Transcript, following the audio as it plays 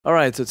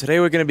Alright, so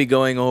today we're going to be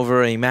going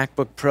over a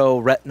MacBook Pro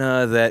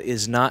Retina that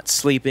is not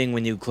sleeping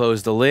when you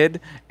close the lid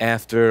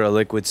after a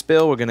liquid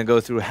spill. We're going to go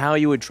through how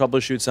you would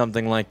troubleshoot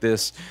something like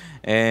this,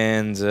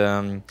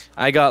 and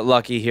I got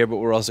lucky here, but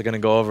we're also going to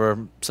go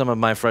over some of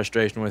my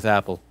frustration with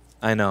Apple.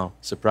 I know,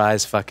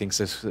 surprise fucking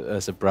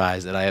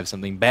surprise that I have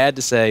something bad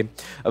to say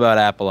about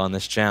Apple on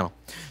this channel.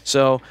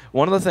 So,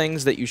 one of the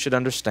things that you should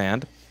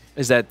understand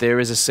is that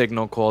there is a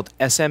signal called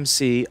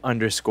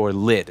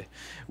SMC_lid.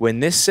 When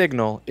this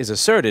signal is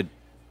asserted,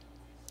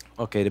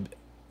 okay,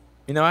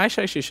 I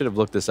actually should have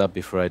looked this up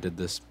before I did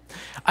this.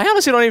 I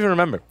honestly don't even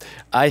remember.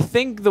 I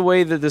think the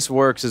way that this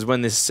works is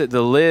when the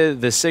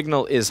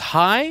signal is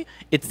high,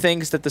 it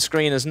thinks that the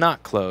screen is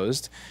not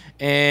closed,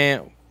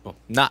 and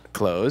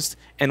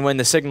when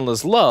the signal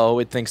is low,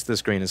 it thinks the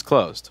screen is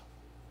closed.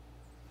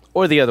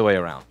 Or the other way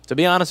around. To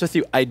be honest with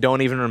you, I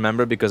don't even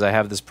remember because I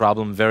have this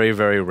problem very,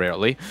 very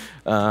rarely.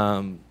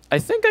 I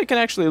think I can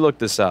actually look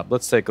this up.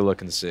 Let's take a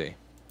look and see.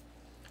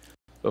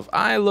 So if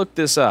I look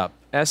this up,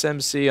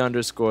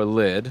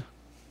 SMC_lid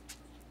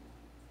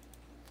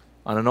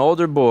on an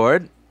older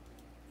board,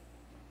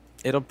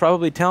 it'll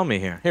probably tell me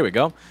here. Here we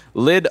go.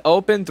 Lid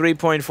open,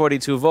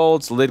 3.42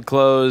 volts. Lid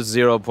closed,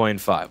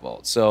 0.5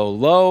 volts. So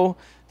low,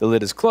 the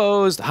lid is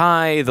closed.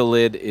 High, the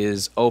lid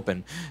is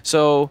open.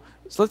 So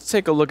let's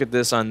take a look at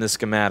this on this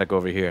schematic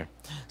over here.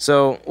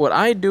 So what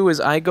I do is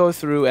I go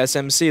through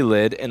SMC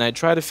lid and I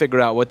try to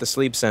figure out what the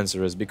sleep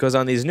sensor is, because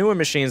on these newer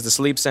machines the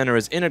sleep sensor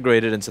is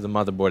integrated into the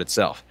motherboard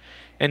itself.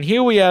 And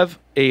here we have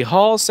a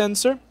Hall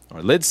sensor,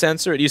 or lid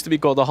sensor. It used to be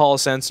called a Hall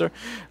sensor.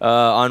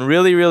 On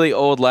really, really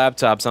old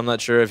laptops, I'm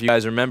not sure if you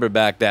guys remember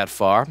back that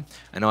far.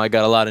 I know I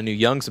got a lot of new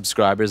young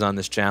subscribers on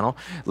this channel.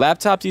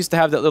 Laptops used to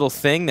have that little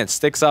thing that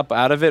sticks up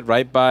out of it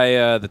right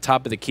by the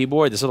top of the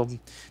keyboard,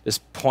 this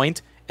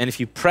point, and if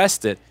you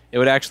pressed it, it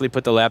would actually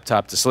put the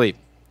laptop to sleep.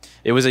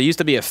 It used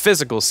to be a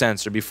physical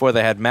sensor before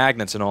they had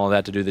magnets and all of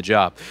that to do the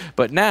job.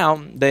 But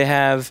now they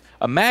have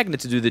a magnet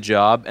to do the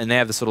job, and they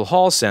have this little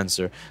Hall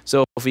sensor.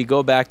 So if we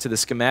go back to the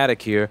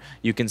schematic here,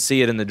 you can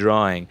see it in the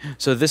drawing.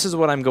 So this is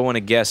what I'm going to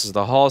guess is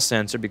the Hall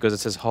sensor, because it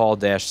says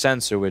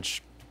Hall-sensor,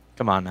 which,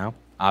 come on now,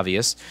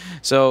 obvious.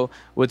 So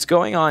what's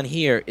going on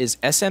here is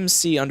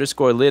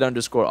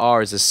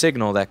SMC_lid_R is a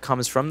signal that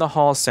comes from the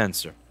Hall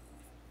sensor.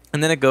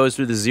 And then it goes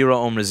through the 0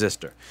 ohm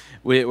resistor,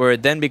 where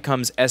it then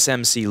becomes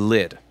SMC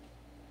lid.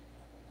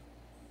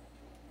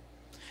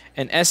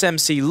 And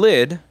SMC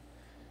lid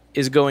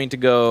is going to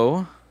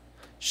go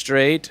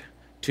straight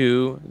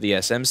to the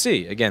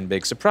SMC. Again,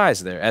 big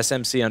surprise there.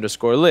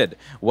 SMC_lid.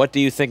 What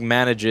do you think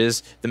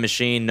manages the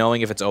machine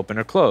knowing if it's open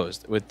or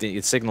closed? With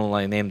the signal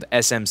named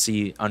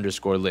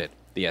SMC_lid.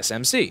 The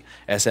SMC.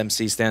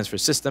 SMC stands for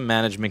System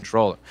Management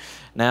Controller.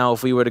 Now,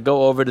 if we were to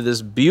go over to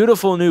this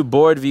beautiful new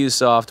board view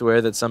software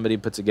that somebody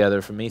put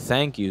together for me,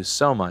 thank you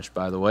so much,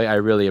 by the way. I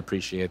really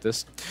appreciate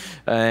this.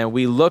 And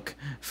we look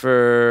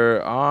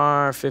for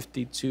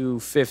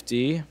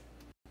R5250,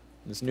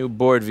 this new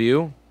board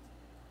view.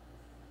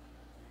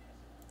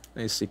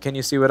 Let me see. Can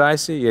you see what I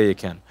see? Yeah, you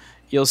can.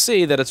 You'll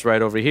see that it's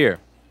right over here.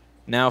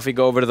 Now, if we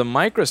go over to the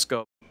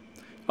microscope.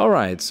 All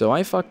right, so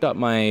I fucked up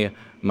my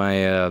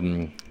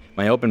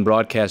open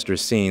broadcaster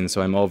scene,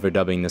 so I'm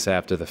overdubbing this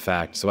after the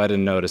fact, so I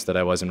didn't notice that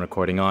I wasn't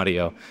recording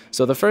audio.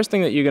 So the first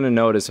thing that you're going to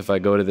notice if I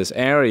go to this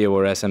area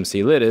where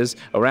SMC lid is,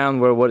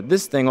 around where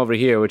this thing over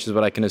here, which is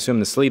what I can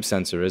assume the sleep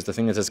sensor is, the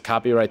thing that says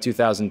copyright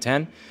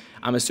 2010,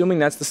 I'm assuming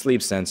that's the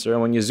sleep sensor,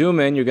 and when you zoom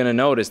in, you're going to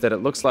notice that it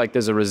looks like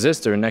there's a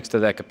resistor next to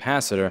that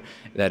capacitor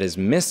that is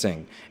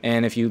missing.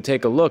 And if you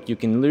take a look, you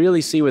can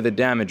really see where the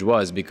damage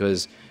was,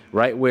 because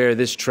right where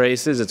this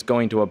traces, it's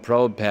going to a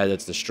probe pad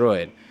that's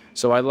destroyed.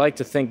 So I like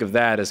to think of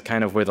that as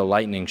kind of where the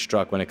lightning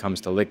struck when it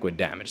comes to liquid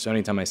damage. So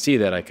anytime I see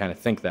that, I kind of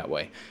think that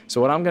way. So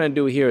what I'm going to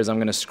do here is I'm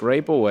going to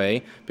scrape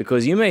away,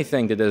 because you may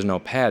think that there's no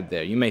pad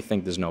there. You may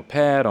think there's no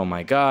pad, oh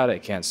my god, I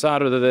can't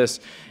solder to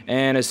this.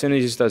 And as soon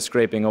as you start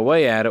scraping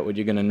away at it, what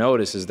you're going to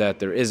notice is that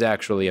there is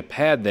actually a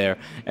pad there,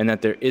 and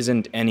that there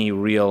isn't any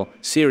real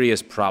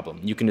serious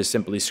problem. You can just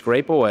simply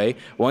scrape away.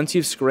 Once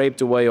you've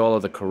scraped away all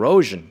of the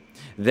corrosion,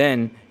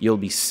 then you'll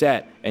be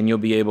set, and you'll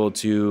be able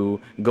to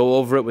go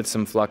over it with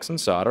some flux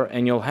and solder,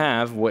 and you'll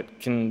have what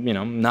can,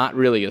 not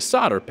really a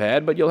solder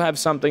pad, but you'll have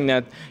something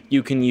that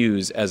you can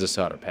use as a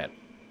solder pad.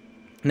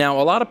 Now,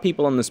 a lot of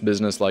people in this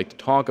business like to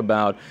talk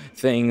about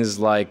things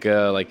like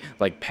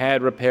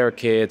pad repair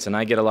kits, and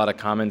I get a lot of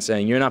comments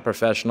saying you're not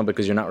professional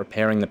because you're not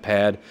repairing the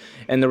pad.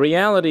 And the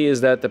reality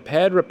is that the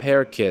pad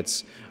repair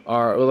kits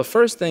are, well, the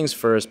first things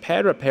first,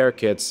 pad repair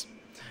kits,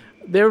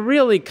 they're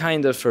really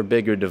kind of for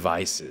bigger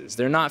devices.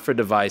 They're not for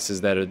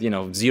devices that are,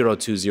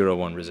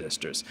 0201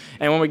 resistors.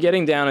 And when we're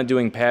getting down and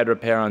doing pad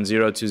repair on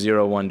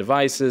 0201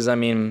 devices, I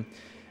mean,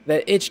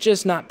 that it's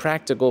just not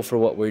practical for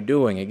what we're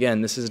doing.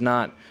 Again, this is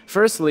not...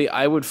 Firstly,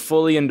 I would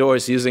fully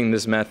endorse using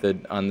this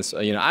method on this,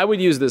 I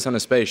would use this on a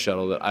space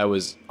shuttle that I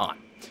was on.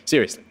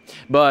 Seriously.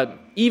 But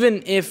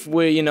even if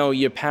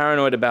you're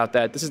paranoid about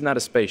that, this is not a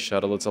space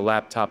shuttle, it's a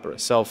laptop or a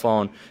cell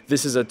phone.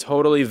 This is a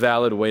totally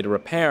valid way to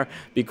repair,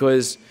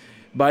 because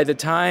by the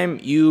time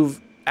you've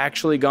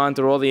actually gone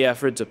through all the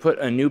effort to put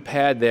a new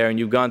pad there and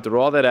you've gone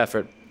through all that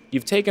effort,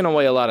 you've taken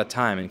away a lot of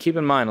time. And keep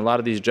in mind, a lot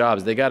of these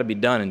jobs, they got to be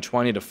done in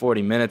 20 to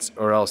 40 minutes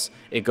or else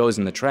it goes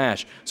in the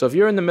trash. So if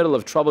you're in the middle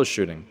of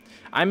troubleshooting,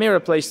 I may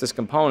replace this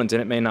component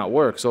and it may not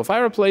work. So if I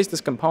replace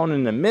this component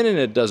in a minute and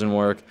it doesn't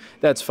work,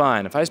 that's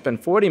fine. If I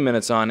spend 40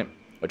 minutes on it,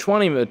 or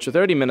 20 to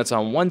 30 minutes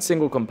on one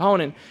single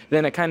component,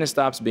 then it kind of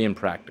stops being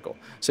practical.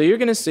 So you're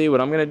going to see what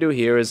I'm going to do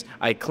here is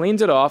I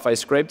cleaned it off, I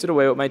scraped it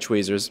away with my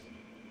tweezers,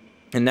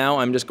 and now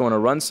I'm just going to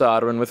run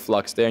soldering with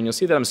flux there, and you'll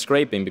see that I'm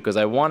scraping because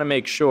I want to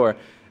make sure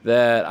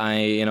that I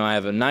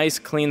have a nice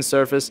clean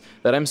surface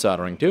that I'm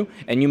soldering to.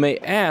 And you may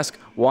ask,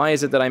 why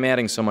is it that I'm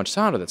adding so much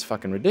solder? That's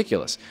fucking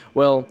ridiculous.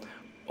 Well,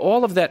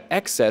 all of that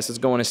excess is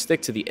going to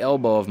stick to the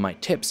elbow of my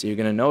tip. So you're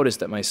going to notice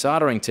that my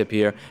soldering tip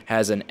here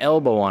has an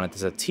elbow on it.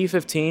 It's a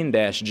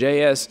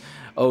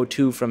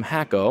T15-JS02 from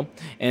HAKKO.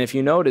 And if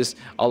you notice,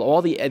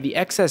 all the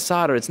excess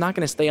solder, it's not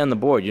going to stay on the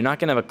board. You're not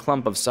going to have a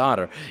clump of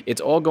solder.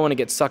 It's all going to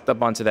get sucked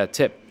up onto that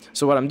tip.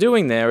 So what I'm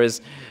doing there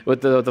is,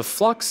 what the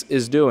flux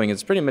is doing,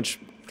 it's pretty much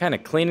kind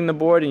of cleaning the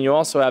board, and you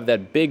also have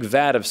that big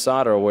vat of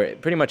solder where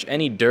pretty much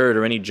any dirt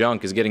or any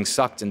junk is getting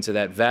sucked into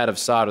that vat of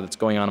solder that's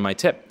going on my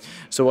tip.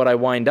 So what I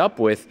wind up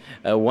with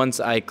once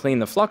I clean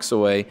the flux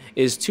away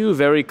is two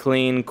very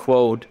clean,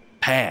 quote,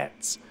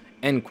 pads,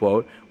 end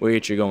quote,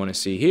 which you're going to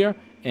see here.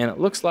 And it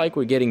looks like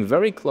we're getting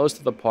very close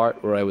to the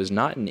part where I was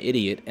not an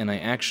idiot and I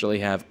actually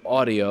have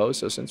audio.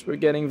 So since we're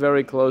getting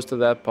very close to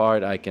that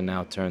part, I can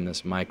now turn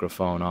this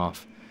microphone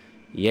off.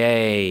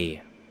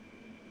 Yay!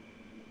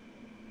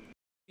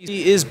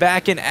 He is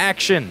back in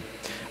action.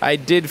 I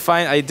did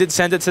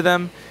send it to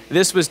them.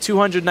 This was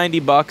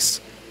 $290.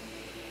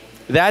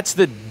 That's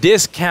the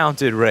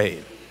discounted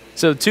rate.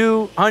 So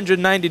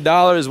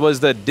 $290 was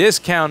the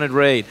discounted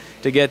rate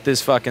to get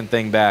this fucking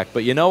thing back.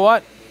 But you know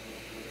what?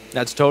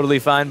 That's totally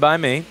fine by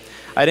me.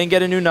 I didn't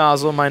get a new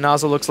nozzle. My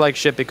nozzle looks like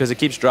shit because it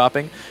keeps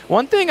dropping.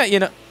 One thing,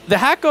 the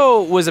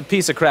HAKKO was a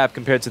piece of crap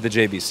compared to the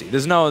JBC.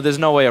 There's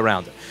no way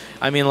around it.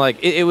 I mean, like,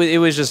 it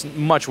was just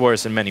much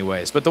worse in many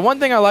ways. But the one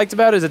thing I liked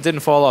about it is it didn't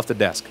fall off the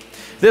desk.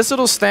 This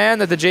little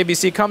stand that the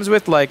JBC comes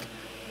with, like,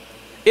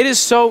 it is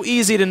so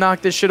easy to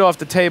knock this shit off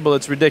the table,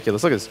 it's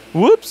ridiculous. Look at this.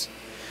 Whoops!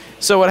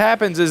 So what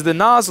happens is the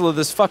nozzle of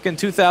this fucking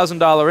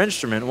 $2,000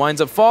 instrument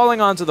winds up falling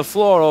onto the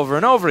floor over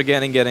and over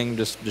again and getting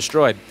just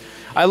destroyed.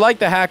 I like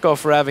the HAKKO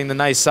for having the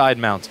nice side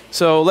mount.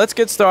 So let's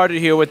get started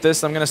here with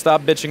this. I'm going to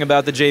stop bitching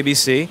about the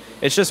JBC.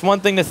 It's just one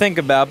thing to think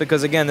about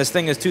because, again, this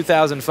thing is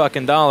 $2,000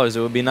 fucking dollars.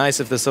 It would be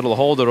nice if this little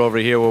holder over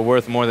here were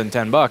worth more than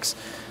 10 bucks.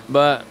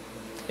 But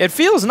it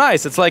feels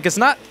nice. It's like it's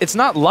not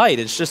light.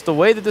 It's just the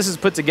way that this is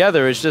put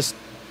together. It's just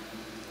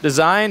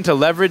designed to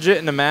leverage it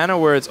in a manner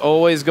where it's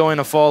always going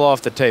to fall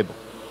off the table.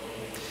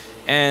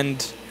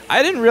 And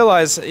I didn't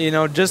realize,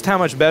 just how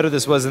much better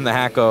this was in the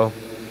HAKKO.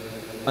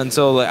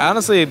 Until,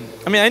 honestly,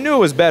 I mean, I knew it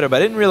was better, but I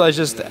didn't realize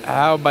just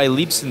how by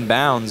leaps and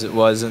bounds it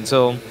was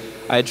until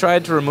I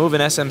tried to remove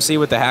an SMC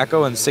with the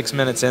HAKKO, and 6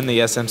 minutes in, the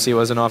SMC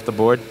wasn't off the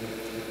board.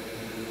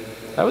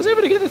 I was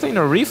able to get the thing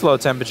to reflow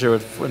temperature in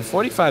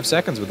 45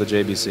 seconds with the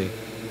JBC.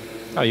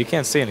 Oh, you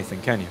can't see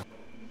anything, can you?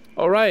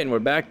 Alright, and we're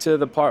back to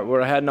the part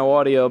where I had no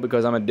audio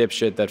because I'm a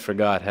dipshit that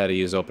forgot how to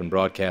use Open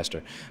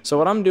Broadcaster. So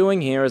what I'm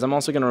doing here is I'm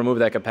also going to remove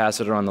that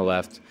capacitor on the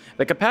left.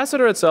 The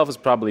capacitor itself is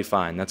probably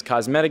fine. That's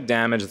cosmetic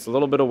damage. It's a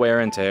little bit of wear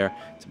and tear.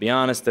 To be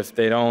honest, if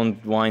they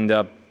don't wind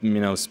up,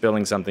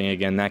 spilling something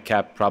again, that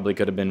cap probably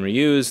could have been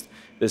reused.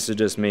 This is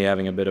just me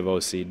having a bit of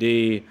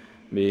OCD,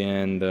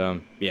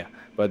 and yeah,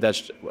 but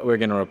we're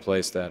going to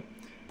replace that.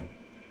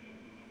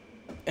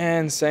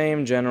 And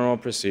same general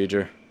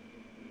procedure.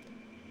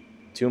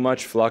 Too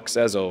much flux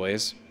as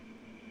always.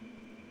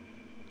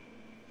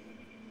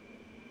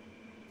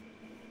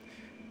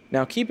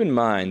 Now keep in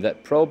mind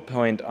that probe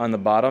point on the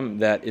bottom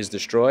that is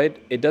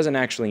destroyed, it doesn't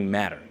actually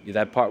matter.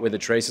 That part where the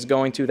trace is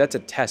going to, that's a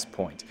test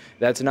point.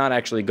 That's not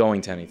actually going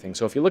to anything.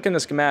 So if you look in the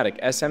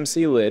schematic,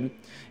 SMC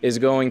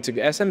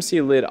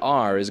lid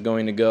R is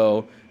going to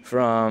go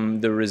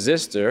from the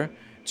resistor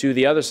to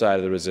the other side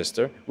of the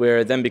resistor, where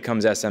it then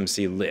becomes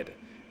SMC lid.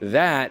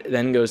 That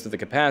then goes to the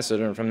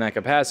capacitor, and from that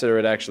capacitor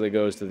it actually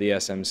goes to the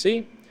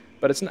SMC,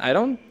 but it's I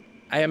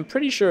am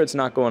pretty sure it's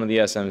not going to the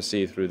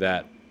SMC through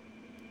that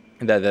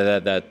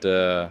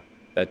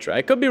tray.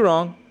 I could be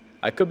wrong.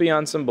 I could be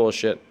on some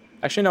bullshit.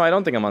 Actually, no, I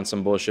don't think I'm on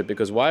some bullshit,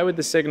 because why would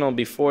the signal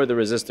before the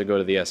resistor go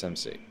to the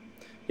SMC?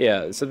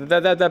 Yeah, so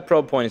that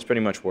probe point is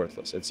pretty much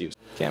worthless. It's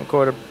useless.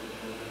 Camcorder.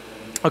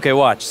 Okay,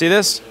 watch. See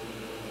this?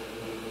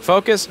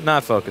 Focus,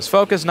 not focus.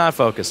 Focus, not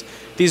focus.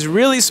 These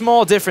really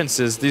small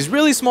differences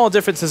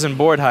in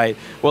board height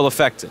will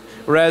affect it.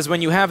 Whereas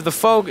when you have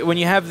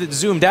it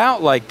zoomed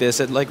out like this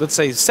at, like, let's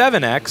say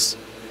 7x,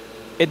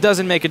 it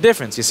doesn't make a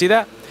difference. You see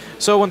that?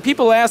 So when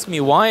people ask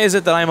me why is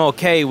it that I'm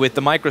okay with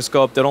the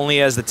microscope that only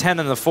has the 10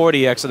 and the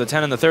 40x or the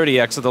 10 and the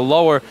 30x or the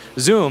lower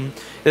zoom,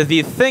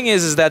 the thing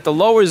is that the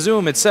lower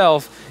zoom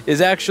itself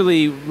is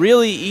actually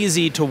really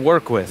easy to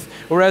work with.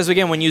 Whereas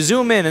again, when you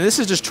zoom in, and this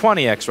is just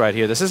 20x right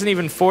here, this isn't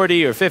even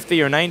 40 or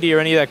 50 or 90 or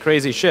any of that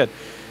crazy shit.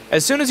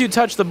 As soon as you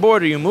touch the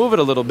board or you move it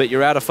a little bit,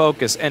 you're out of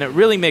focus, and it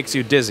really makes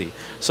you dizzy.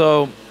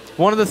 So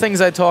one of the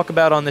things I talk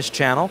about on this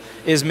channel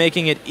is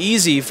making it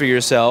easy for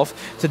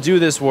yourself to do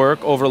this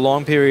work over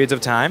long periods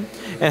of time,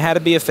 and how to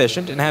be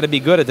efficient and how to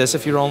be good at this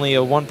if you're only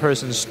a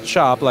one-person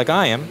shop like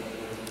I am,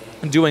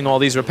 doing all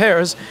these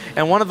repairs.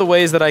 And one of the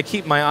ways that I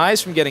keep my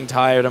eyes from getting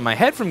tired and my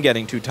head from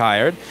getting too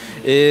tired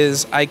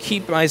is I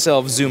keep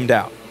myself zoomed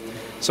out.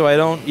 So I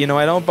don't,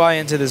 I don't buy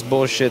into this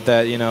bullshit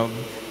that,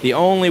 the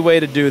only way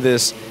to do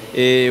this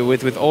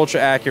with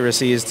ultra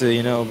accuracy is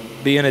to,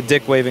 be in a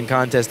dick waving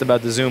contest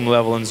about the zoom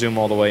level and zoom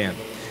all the way in.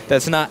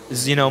 That's not,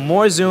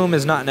 more zoom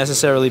is not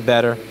necessarily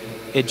better.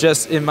 It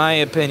just, in my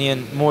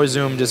opinion, more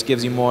zoom just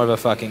gives you more of a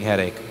fucking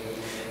headache.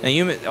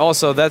 And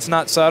also, that's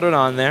not soldered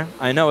on there.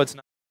 I know it's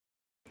not.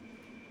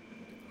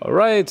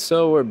 Alright,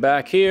 so we're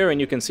back here, and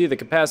you can see the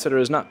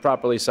capacitor is not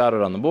properly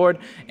soldered on the board,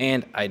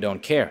 and I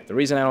don't care. The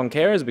reason I don't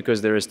care is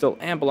because there is still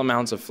ample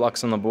amounts of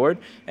flux on the board,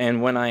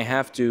 and when I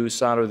have to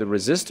solder the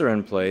resistor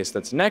in place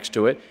that's next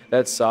to it,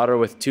 that's solder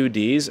with 2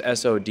 Ds,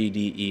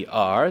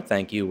 S-O-D-D-E-R.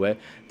 Thank you,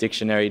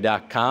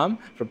 dictionary.com,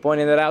 for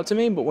pointing that out to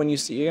me. But when you're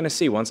going to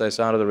see, once I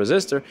solder the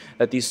resistor,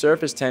 that the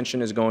surface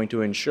tension is going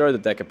to ensure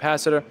that that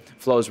capacitor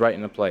flows right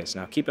into place.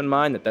 Now, keep in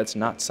mind that that's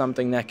not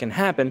something that can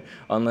happen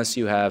unless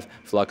you have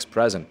flux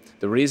present.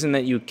 The reason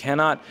that you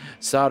cannot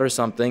solder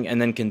something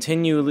and then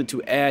continue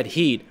to add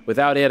heat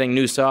without adding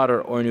new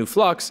solder or new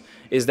flux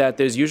is that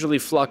there's usually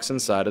flux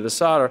inside of the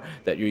solder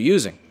that you're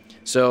using.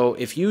 So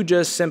if you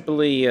just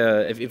simply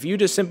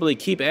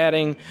keep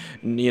adding,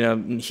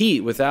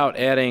 heat without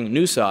adding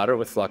new solder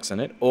with flux in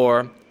it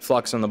or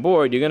flux on the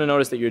board, you're going to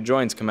notice that your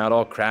joints come out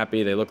all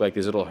crappy. They look like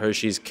these little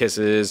Hershey's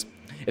Kisses.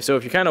 If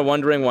you're kind of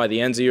wondering why the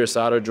ends of your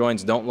solder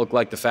joints don't look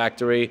like the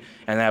factory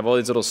and they have all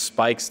these little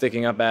spikes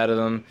sticking up out of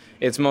them,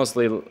 it's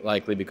mostly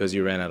likely because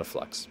you ran out of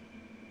flux.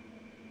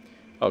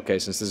 Okay,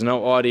 since there's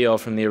no audio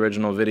from the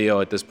original video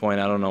at this point,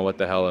 I don't know what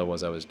the hell it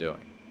was I was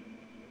doing.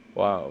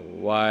 Wow,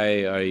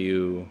 why are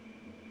you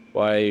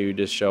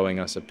just showing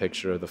us a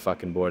picture of the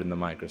fucking board in the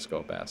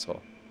microscope,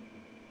 asshole?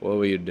 What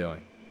were you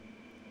doing?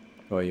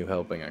 Were you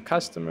helping a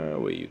customer?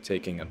 Were you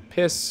taking a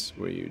piss?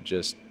 Were you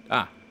just...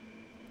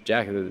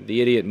 Jack,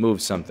 the idiot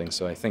moved something,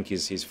 so I think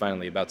he's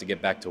finally about to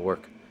get back to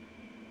work.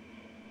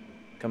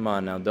 Come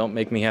on now, don't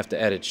make me have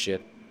to edit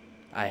shit.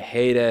 I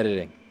hate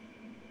editing.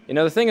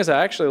 The thing is,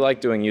 I actually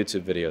like doing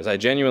YouTube videos. I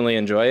genuinely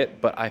enjoy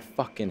it, but I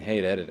fucking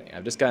hate editing.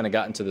 I've just kind of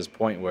gotten to this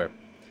point where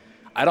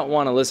I don't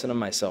want to listen to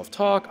myself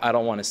talk. I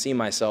don't want to see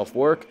myself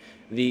work.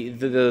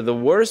 The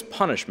worst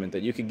punishment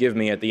that you could give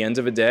me at the end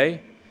of a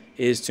day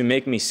is to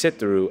make me sit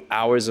through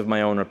hours of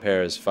my own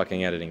repairs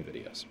fucking editing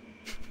videos.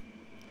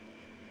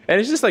 And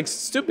it's just like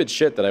stupid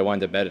shit that I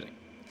wind up editing.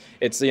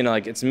 It's,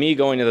 it's me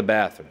going to the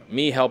bathroom,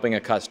 me helping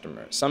a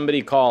customer,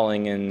 somebody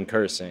calling and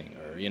cursing,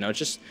 or,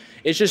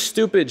 it's just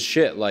stupid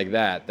shit like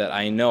that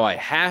I know I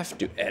have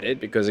to edit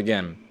because,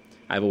 again,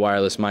 I have a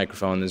wireless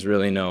microphone. There's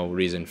really no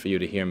reason for you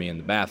to hear me in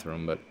the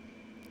bathroom. But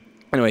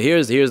anyway,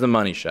 here's the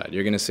money shot.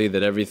 You're going to see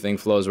that everything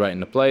flows right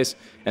into place,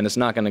 and it's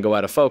not going to go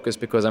out of focus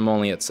because I'm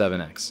only at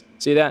 7x.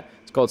 See that?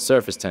 It's called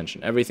surface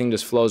tension. Everything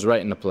just flows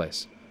right into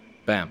place.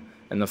 Bam.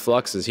 And the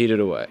flux is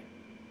heated away.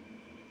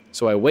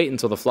 So I wait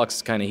until the flux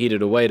is kind of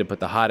heated away to put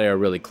the hot air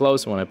really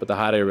close. When I put the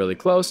hot air really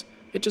close,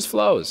 it just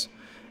flows.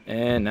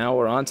 And now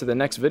we're on to the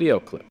next video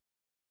clip.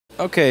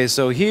 Okay,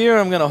 so here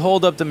I'm going to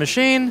hold up the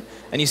machine,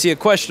 and you see a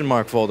question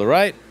mark folder,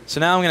 right?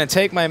 So now I'm going to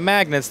take my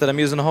magnets that I'm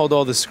using to hold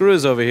all the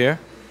screws over here,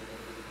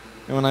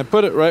 and when I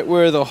put it right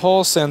where the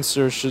Hall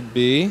sensor should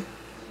be,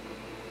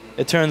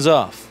 it turns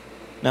off.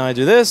 Now I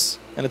do this,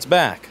 and it's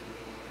back.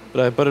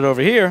 But I put it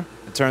over here,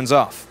 it turns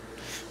off.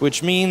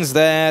 Which means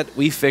that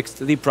we fixed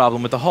the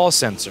problem with the Hall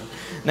sensor.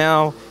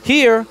 Now,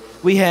 here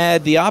we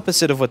had the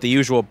opposite of what the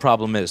usual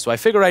problem is. So I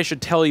figure I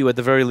should tell you at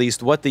the very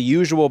least what the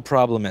usual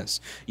problem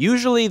is.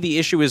 Usually the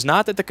issue is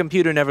not that the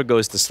computer never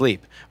goes to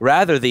sleep.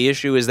 Rather, the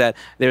issue is that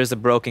there's a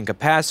broken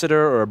capacitor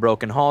or a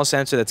broken Hall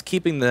sensor that's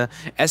keeping the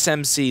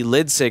SMC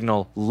lid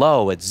signal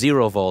low at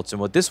 0 volts. And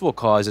what this will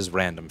cause is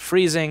random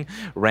freezing,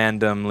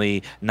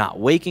 randomly not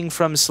waking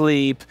from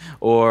sleep,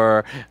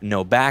 or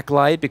no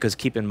backlight, because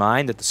keep in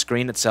mind that the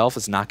screen itself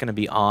is not going to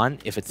be on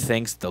if it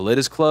thinks the lid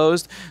is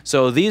closed.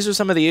 So these are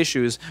some of the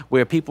issues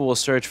where people will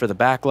search for the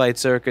backlight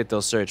circuit,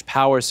 they'll search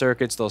power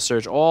circuits, they'll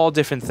search all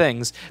different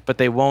things, but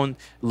they won't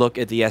look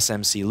at the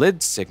SMC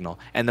lid signal.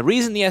 And the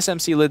reason the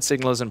SMC lid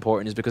signal is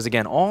important is because,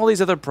 again, all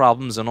these other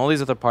problems and all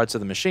these other parts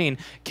of the machine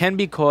can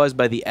be caused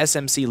by the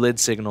SMC lid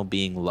signal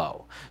being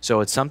low.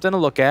 So it's something to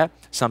look at,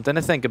 something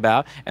to think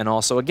about, and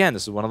also, again,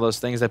 this is one of those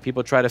things that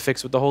people try to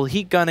fix with the whole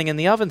heat gunning in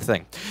the oven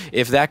thing.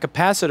 If that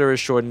capacitor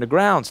is shorted to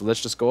ground, so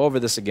let's just go over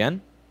this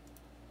again.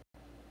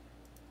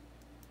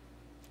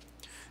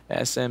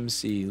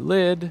 SMC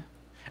lid.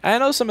 I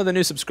know some of the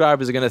new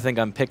subscribers are going to think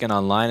I'm picking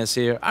on Linus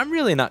here. I'm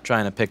really not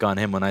trying to pick on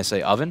him when I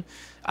say oven.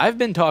 I've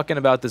been talking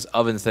about this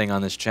oven thing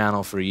on this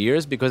channel for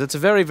years because it's a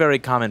very, very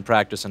common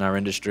practice in our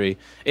industry.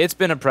 It's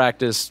been a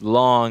practice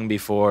long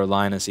before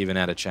Linus even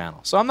had a channel.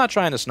 So I'm not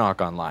trying to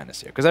snark on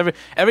Linus here because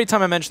every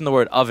time I mention the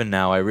word oven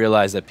now, I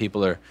realize that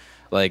people are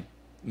like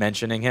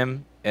mentioning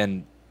him,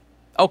 and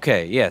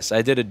okay, yes,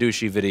 I did a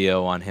douchey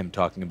video on him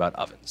talking about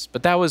ovens,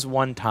 but that was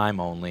one time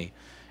only,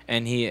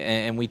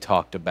 and we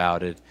talked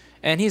about it,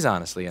 and he's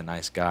honestly a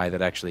nice guy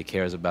that actually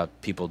cares about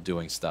people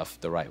doing stuff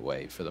the right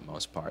way for the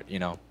most part, you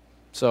know?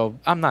 So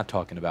I'm not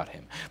talking about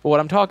him. But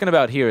what I'm talking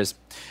about here is,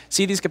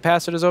 see these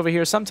capacitors over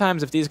here?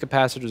 Sometimes if these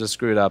capacitors are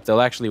screwed up,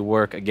 they'll actually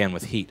work again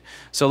with heat.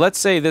 So let's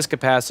say this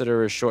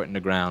capacitor is short in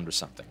the ground or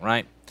something,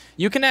 right?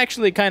 You can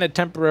actually kind of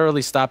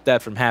temporarily stop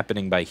that from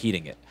happening by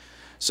heating it.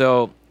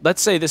 So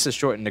let's say this is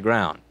short in the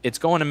ground. It's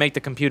going to make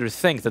the computer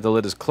think that the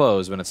lid is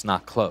closed when it's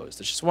not closed.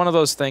 It's just one of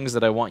those things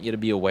that I want you to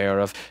be aware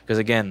of, because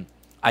again,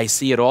 I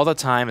see it all the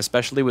time,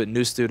 especially with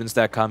new students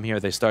that come here.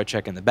 They start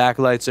checking the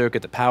backlight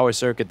circuit, the power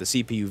circuit, the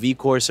CPU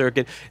V-core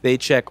circuit. They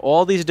check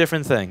all these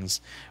different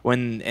things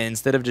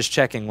instead of just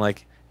checking,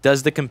 like,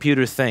 does the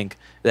computer think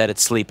that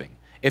it's sleeping?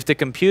 If the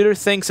computer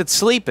thinks it's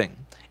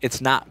sleeping, it's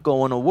not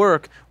going to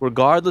work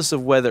regardless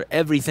of whether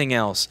everything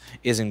else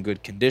is in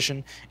good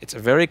condition. It's a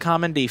very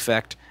common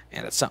defect,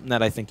 and it's something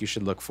that I think you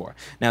should look for.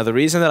 Now, the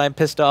reason that I'm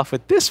pissed off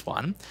with this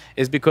one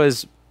is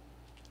because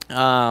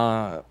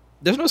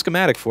there's no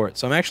schematic for it,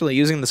 so I'm actually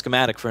using the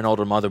schematic for an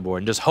older motherboard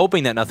and just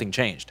hoping that nothing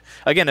changed.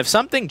 Again, if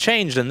something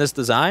changed in this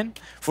design,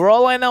 for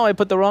all I know, I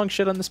put the wrong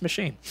shit on this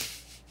machine.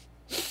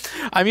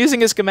 I'm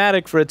using a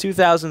schematic for a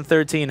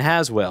 2013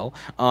 Haswell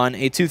on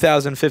a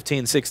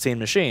 2015-16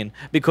 machine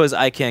because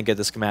I can't get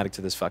the schematic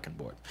to this fucking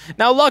board.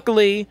 Now,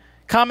 luckily,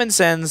 common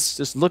sense,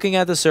 just looking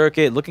at the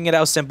circuit, looking at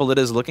how simple it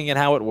is, looking at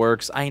how it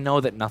works, I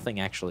know that nothing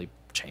actually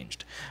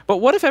changed. But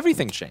what if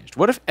everything changed?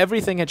 What if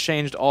everything had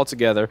changed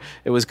altogether?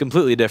 It was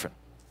completely different.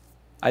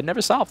 I'd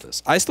never solve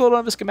this. I still don't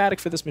have a schematic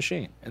for this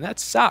machine, and that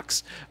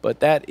sucks.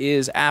 But that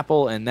is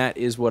Apple, and that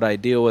is what I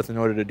deal with in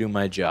order to do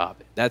my job.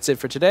 That's it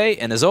for today,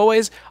 and as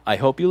always, I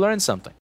hope you learned something.